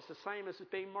God is the same as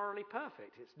being morally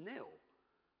perfect. It's nil.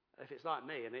 If it's like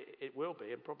me, and it will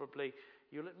be, and probably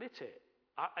you'll admit it.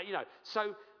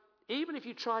 So even if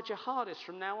you tried your hardest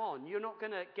from now on, you're not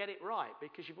going to get it right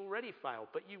because you've already failed,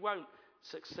 but you won't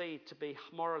succeed to be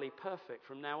morally perfect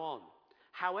from now on.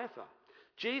 However,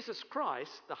 Jesus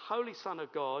Christ, the Holy Son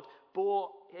of God, bore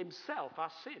himself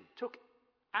our sin, took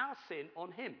our sin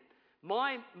on him.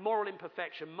 My moral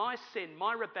imperfection, my sin,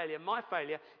 my rebellion, my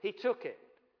failure, he took it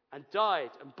and died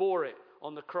and bore it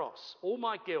on the cross. All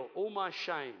my guilt, all my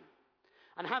shame.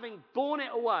 And having borne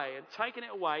it away and taken it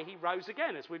away, he rose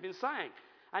again, as we've been saying.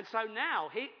 And so now,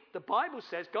 the Bible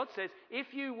says, God says,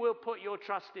 if you will put your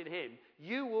trust in him,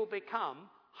 you will become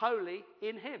holy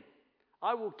in him.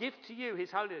 I will give to you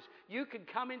his holiness. You can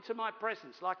come into my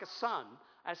presence like a son,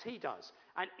 as he does.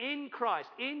 And in Christ,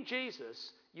 in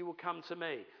Jesus, you will come to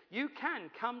me. You can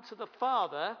come to the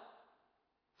Father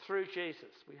through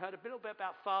Jesus. We heard a little bit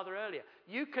about Father earlier.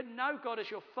 You can know God as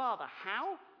your Father.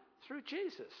 How? Through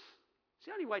Jesus. It's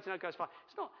the only way to know God's Father.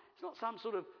 It's not some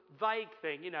sort of vague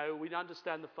thing, we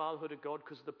understand the fatherhood of God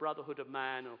because of the brotherhood of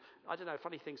man, or, I don't know,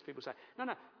 funny things people say. No.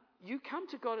 You come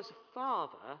to God as a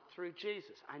Father through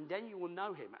Jesus, and then you will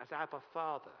know him as Abba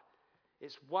Father.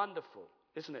 It's wonderful,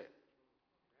 isn't it?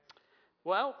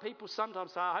 Well, people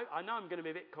sometimes say, I know I'm going to be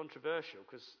a bit controversial,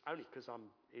 only because I'm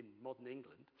in modern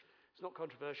England. It's not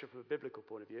controversial from a biblical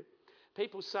point of view.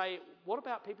 People say, what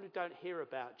about people who don't hear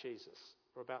about Jesus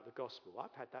or about the gospel?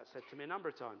 I've had that said to me a number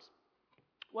of times.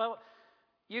 Well,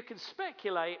 you can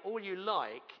speculate all you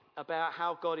like about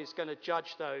how God is going to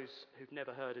judge those who've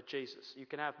never heard of Jesus. You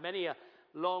can have many a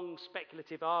long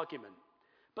speculative argument.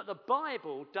 But the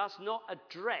Bible does not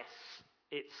address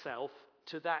itself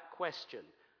to that question.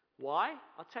 Why?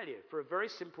 I'll tell you, for a very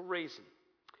simple reason.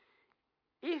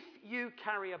 If you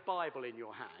carry a Bible in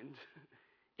your hand,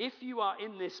 if you are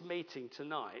in this meeting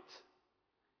tonight,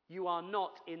 you are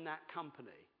not in that company.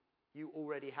 You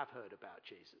already have heard about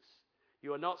Jesus.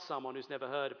 You are not someone who's never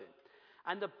heard of him.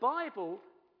 And the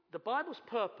Bible's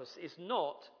purpose is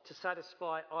not to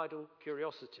satisfy idle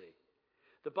curiosity.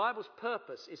 The Bible's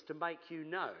purpose is to make you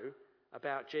know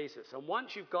about Jesus. And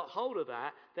once you've got hold of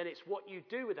that, then it's what you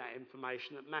do with that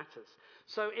information that matters.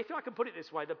 So if I can put it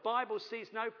this way, the Bible sees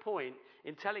no point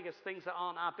in telling us things that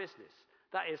aren't our business.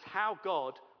 That is how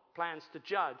God plans to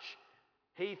judge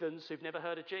heathens who've never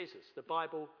heard of Jesus. The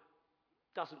Bible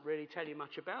doesn't really tell you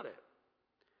much about it.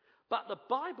 But the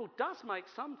Bible does make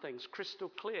some things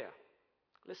crystal clear.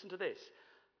 Listen to this.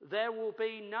 There will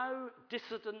be no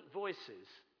dissident voices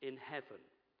in heaven.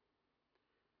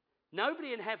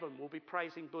 Nobody in heaven will be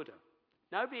praising Buddha.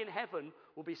 Nobody in heaven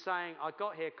will be saying, I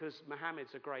got here because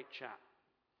Muhammad's a great chap.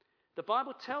 The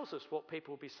Bible tells us what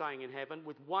people will be saying in heaven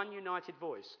with one united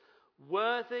voice.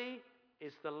 Worthy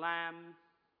is the Lamb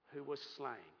who was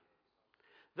slain.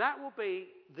 That will be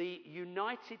the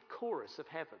united chorus of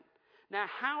heaven. Now,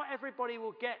 how everybody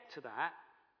will get to that,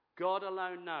 God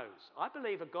alone knows. I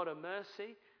believe a God of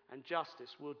mercy and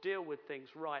justice will deal with things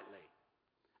rightly.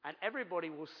 And everybody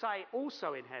will say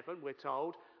also in heaven, we're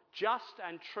told, just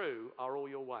and true are all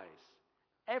your ways.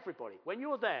 Everybody. When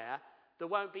you're there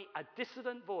won't be a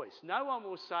dissident voice. No one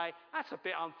will say, that's a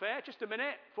bit unfair, just a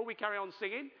minute, before we carry on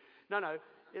singing. No,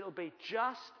 it'll be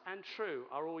just and true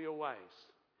are all your ways.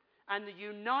 And the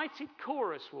united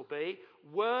chorus will be,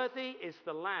 worthy is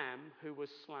the Lamb who was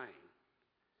slain.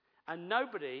 And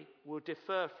nobody will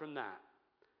defer from that.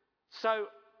 So,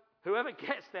 whoever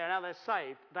gets there, now they're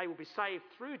saved, they will be saved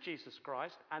through Jesus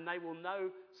Christ, and they will know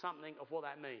something of what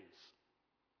that means.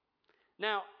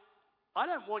 Now, I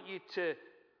don't want you to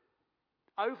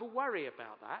over-worry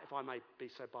about that, if I may be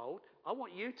so bold. I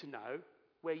want you to know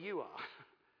where you are.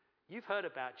 You've heard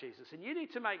about Jesus, and you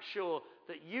need to make sure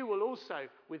that you will also,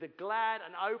 with a glad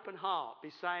and open heart,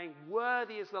 be saying,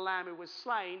 worthy is the Lamb who was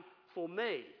slain for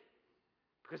me,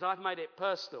 because I've made it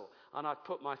personal, and I've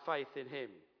put my faith in him.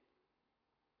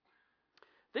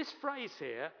 This phrase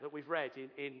here that we've read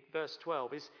in verse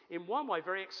 12 is in one way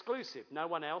very exclusive. No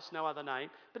one else, no other name.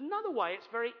 But another way it's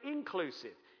very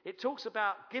inclusive. It talks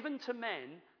about given to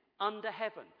men under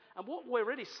heaven. And what we're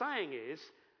really saying is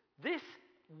this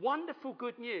wonderful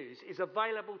good news is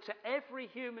available to every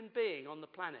human being on the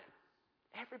planet.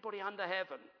 Everybody under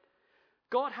heaven.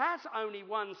 God has only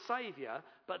one Saviour,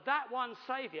 but that one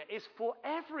Saviour is for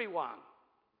everyone.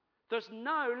 There's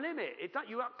no limit.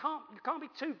 You can't be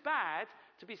too bad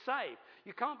to be saved.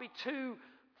 You can't be too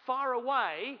far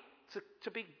away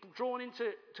to be drawn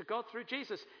into God through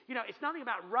Jesus. You know, it's nothing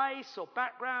about race or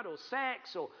background or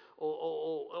sex or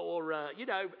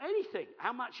anything.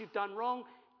 How much you've done wrong.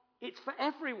 It's for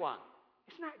everyone.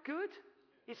 Isn't that good?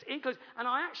 It's inclusive. And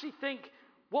I actually think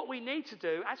what we need to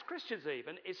do, as Christians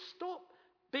even, is stop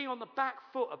being on the back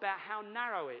foot about how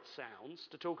narrow it sounds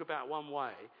to talk about one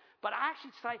way, but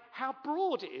actually say how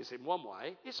broad it is in one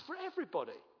way. It's for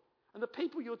everybody. And the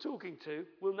people you're talking to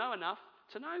will know enough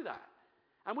to know that.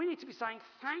 And we need to be saying,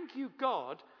 thank you,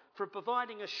 God, for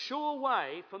providing a sure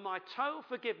way for my total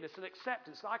forgiveness and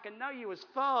acceptance, that I can know you as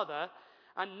Father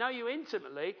and know you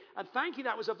intimately. And thank you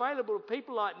that was available to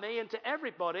people like me and to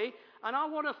everybody. And I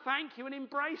want to thank you and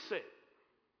embrace it.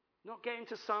 Not get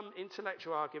into some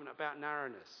intellectual argument about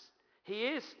narrowness. He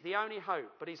is the only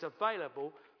hope, but he's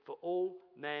available for all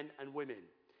men and women.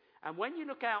 And when you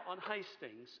look out on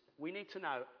Hastings, we need to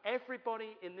know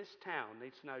everybody in this town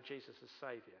needs to know Jesus as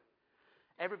Saviour.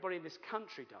 Everybody in this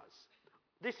country does.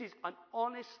 This is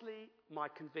honestly my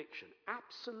conviction.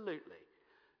 Absolutely.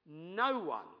 No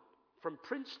one, from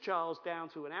Prince Charles down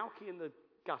to an alky in the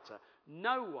gutter,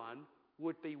 no one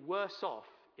would be worse off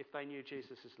if they knew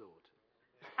Jesus as Lord.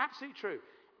 It's absolutely true.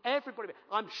 Everybody.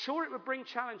 I'm sure it would bring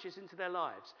challenges into their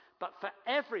lives, but for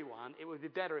everyone, it would be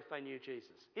better if they knew Jesus.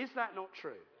 Is that not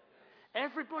true?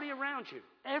 Everybody around you,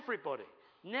 everybody.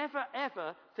 Never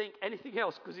ever think anything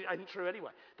else because it ain't true anyway.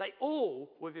 They all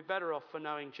would be better off for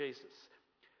knowing Jesus.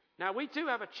 Now, we do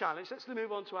have a challenge. Let's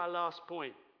move on to our last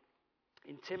point.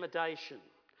 Intimidation.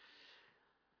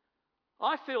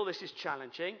 I feel this is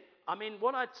challenging. I mean,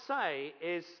 what I'd say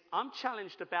is I'm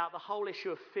challenged about the whole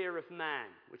issue of fear of man,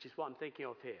 which is what I'm thinking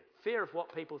of here. Fear of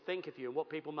what people think of you and what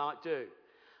people might do.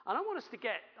 And I want us to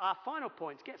get, our final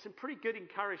points, get some pretty good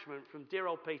encouragement from dear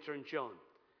old Peter and John.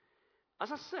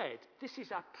 As I said, this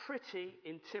is a pretty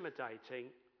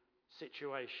intimidating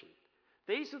situation.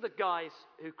 These are the guys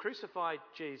who crucified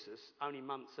Jesus only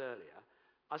months earlier.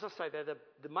 As I say, they're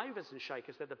the movers and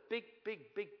shakers. They're the big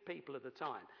people of the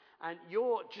time. And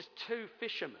you're just two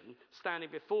fishermen standing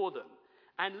before them.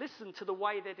 And listen to the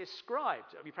way they're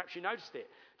described. I mean, perhaps you noticed it.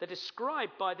 They're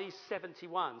described by these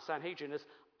 71 Sanhedrin as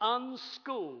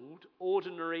unschooled,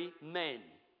 ordinary men.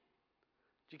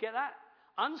 Do you get that?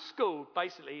 Unschooled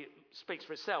basically speaks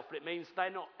for itself, but it means they're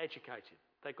not educated.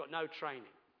 They've got no training.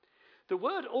 The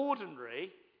word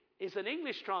ordinary is an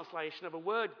English translation of a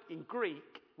word in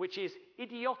Greek, which is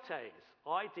idiotes.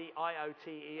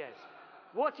 I-D-I-O-T-E-S.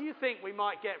 What do you think we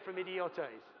might get from idiotes?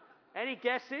 Any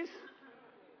guesses?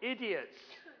 Idiots.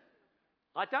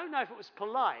 I don't know if it was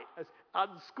polite as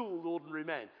unschooled ordinary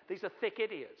men. These are thick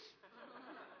idiots.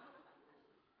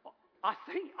 I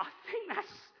think that's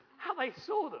how they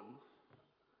saw them,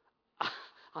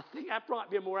 I think that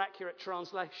might be a more accurate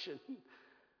translation.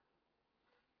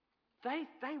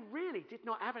 They really did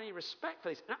not have any respect for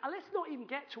this. Now, let's not even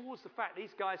get towards the fact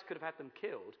these guys could have had them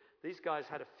killed. These guys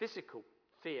had a physical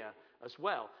fear as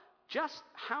well. Just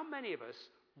how many of us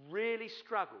really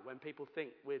struggle when people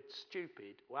think we're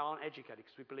stupid or aren't educated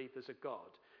because we believe there's a God,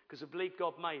 because we believe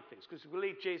God made things, because we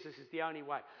believe Jesus is the only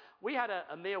way. We had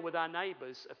a meal with our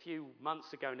neighbours a few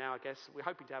months ago now, I guess. We're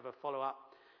hoping to have a follow-up.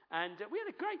 And we had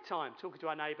a great time talking to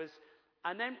our neighbours.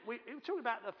 And then we were talking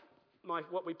about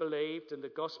what we believed and the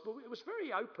gospel. It was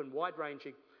very open,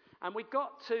 wide-ranging. And we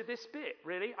got to this bit,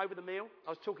 really, over the meal.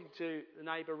 I was talking to the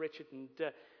neighbour, Richard,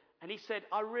 and he said,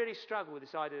 I really struggle with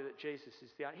this idea that Jesus is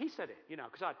the only... He said it,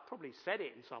 because I'd probably said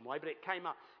it in some way, but it came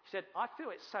up. He said, I feel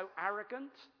it's so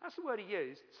arrogant. That's the word he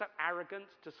used. So arrogant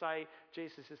to say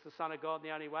Jesus is the Son of God and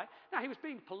the only way. Now, he was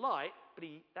being polite, but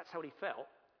that's how he felt.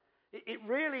 It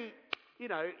really...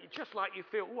 it's just like you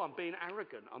feel, I'm being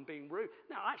arrogant, I'm being rude.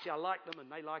 No, actually, I like them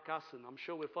and they like us, and I'm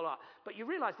sure we'll follow up. But you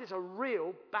realise there's a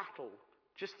real battle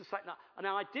just to say,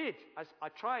 now I did, I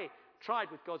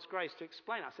tried with God's grace to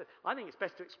explain it. I said, I think it's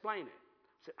best to explain it.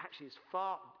 I said, actually, it's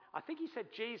far, I think he said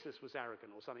Jesus was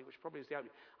arrogant or something, which probably was the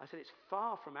opening. I said, it's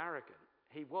far from arrogant.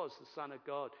 He was the Son of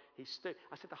God. He stood.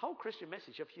 I said, the whole Christian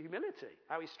message of humility,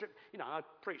 how he stripped, I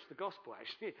preached the gospel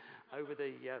actually over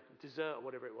the dessert or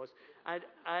whatever it was.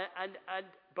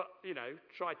 But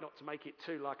tried not to make it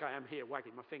too like I am here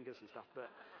wagging my fingers and stuff.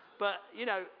 But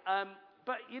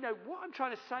what I'm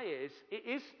trying to say is, it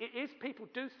is people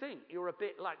do think you're a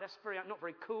bit like, that's not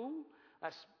very cool.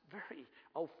 That's very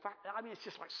old-fashioned. I mean, it's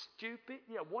just like stupid.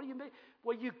 What do you mean?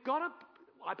 Well,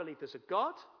 I believe there's a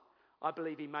God. I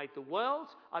believe he made the world.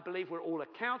 I believe we're all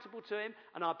accountable to him.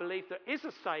 And I believe there is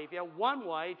a Saviour, one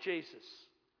way, Jesus.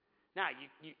 Now,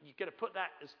 you've got to put that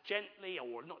as gently,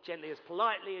 or not gently, as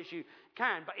politely as you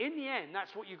can. But in the end,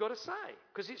 that's what you've got to say,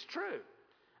 because it's true.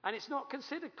 And it's not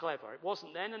considered clever. It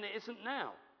wasn't then, and it isn't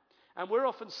now. And we're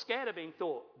often scared of being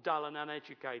thought dull and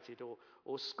uneducated,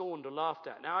 or scorned or laughed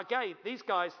at. Now, again, these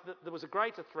guys, there was a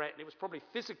greater threat, and it was probably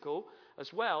physical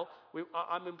as well.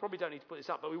 I probably don't need to put this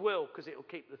up, but we will, because it will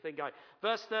keep the thing going.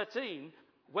 Verse 13,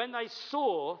 when they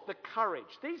saw the courage,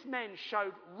 these men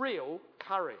showed real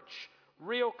courage.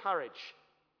 Real courage.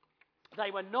 They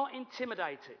were not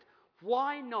intimidated.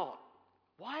 Why not?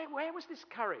 Where was this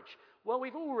courage? Well,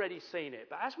 we've already seen it,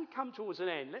 but as we come towards an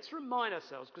end, let's remind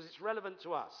ourselves, because it's relevant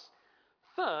to us.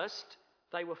 First,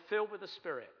 they were filled with the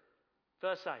Spirit.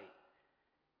 Verse 8.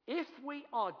 If we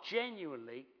are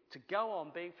genuinely to go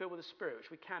on being filled with the Spirit,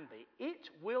 which we can be, it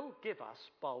will give us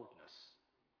boldness.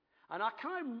 And I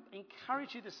kind of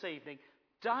encourage you this evening,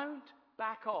 don't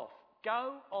back off.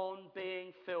 Go on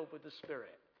being filled with the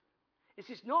Spirit. This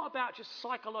is not about just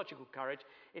psychological courage.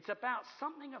 It's about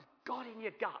something of God in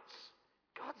your guts.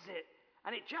 God's it.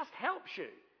 And it just helps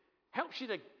you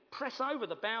to press over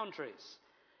the boundaries.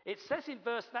 It says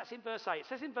that's in verse 8. It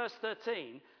says in verse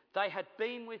 13, they had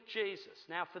been with Jesus.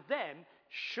 Now for them,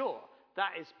 sure,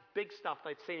 that is big stuff.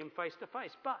 They'd seen him face to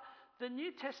face. But the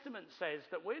New Testament says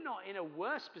that we're not in a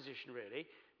worse position really,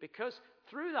 because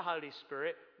through the Holy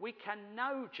Spirit, we can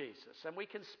know Jesus and we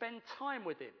can spend time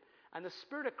with him. And the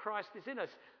Spirit of Christ is in us.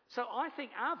 So I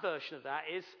think our version of that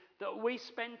is that we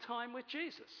spend time with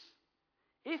Jesus.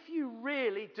 If you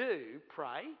really do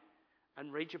pray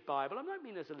and read your Bible, I don't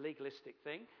mean as a legalistic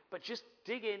thing, but just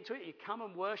dig into it. You come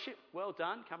and worship, well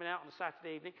done, coming out on a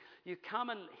Saturday evening. You come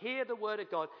and hear the Word of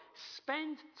God.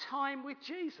 Spend time with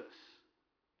Jesus.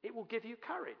 It will give you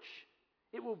courage.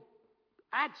 It will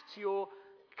add to your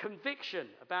conviction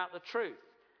about the truth.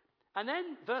 And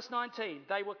then, verse 19,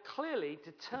 they were clearly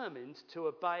determined to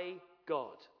obey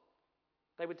God.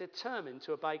 They were determined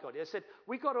to obey God. They said,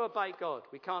 we've got to obey God.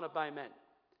 We can't obey men.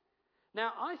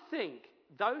 Now, I think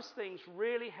those things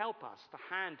really help us to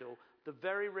handle the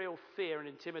very real fear and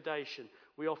intimidation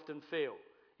we often feel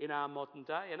in our modern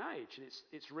day and age. And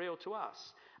it's real to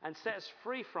us. And set us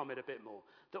free from it a bit more.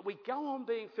 That we go on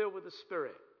being filled with the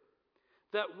Spirit.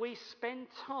 That we spend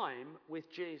time with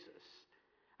Jesus.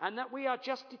 And that we are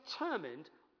just determined,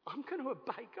 I'm going to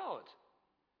obey God.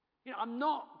 I'm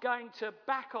not going to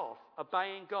back off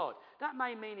obeying God. That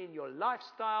may mean in your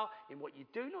lifestyle, in what you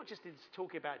do, not just in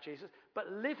talking about Jesus,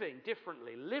 but living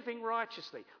differently, living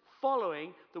righteously,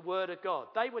 following the Word of God.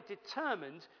 They were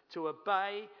determined to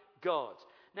obey God.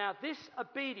 Now, this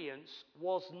obedience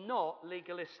was not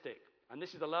legalistic. And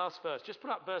this is the last verse. Just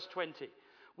put up verse 20.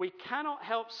 We cannot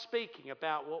help speaking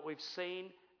about what we've seen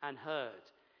and heard.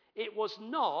 It was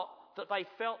not that they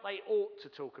felt they ought to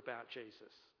talk about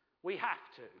Jesus. We have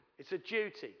to. It's a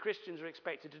duty. Christians are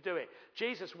expected to do it.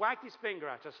 Jesus wagged his finger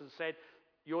at us and said,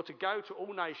 You're to go to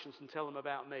all nations and tell them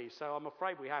about me. So I'm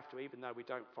afraid we have to, even though we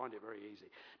don't find it very easy.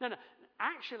 No,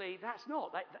 actually, that's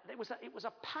not. It was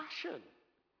a passion.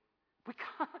 We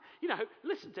can't,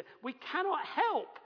 listen to. We cannot help